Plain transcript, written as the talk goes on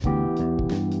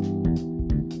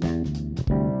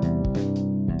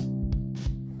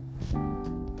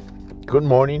Good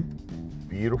morning.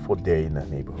 Beautiful day in that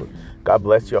neighborhood. God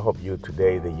bless you. I hope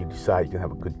today that you decide you can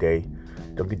have a good day.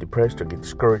 Don't get depressed. Don't get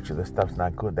discouraged. That stuff's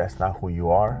not good. That's not who you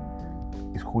are.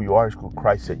 It's who you are. It's who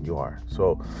Christ said you are.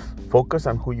 So focus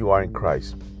on who you are in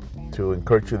Christ. To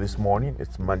encourage you this morning,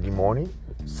 it's Monday morning,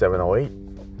 7:08.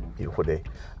 Beautiful day.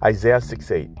 Isaiah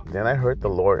 6:8. Then I heard the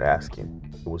Lord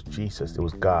asking. It was Jesus. It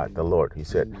was God, the Lord. He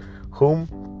said,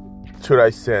 "Whom should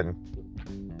I send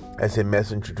as a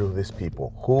messenger to this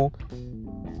people? Who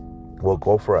will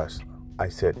go for us?" I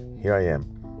said, "Here I am.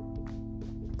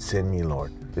 Send me,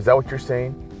 Lord." Is that what you're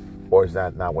saying? Or is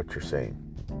that not what you're saying?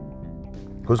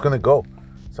 Who's going to go?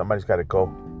 Somebody's got to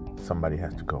go. Somebody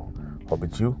has to go. Hope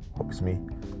it's you. Hope it's me.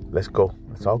 Let's go.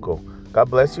 Let's all go. God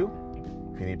bless you.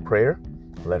 If you need prayer,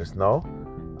 let us know.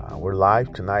 We're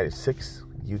live tonight at 6.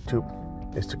 YouTube,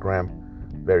 Instagram,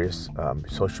 various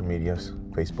social medias,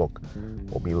 Facebook.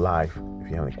 We'll be live.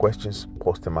 If you have any questions,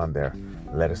 post them on there.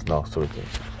 Let us know so we can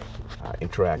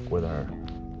interact with our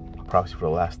Prophecy for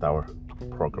the Last Hour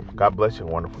program. God bless you. Have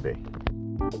a wonderful day.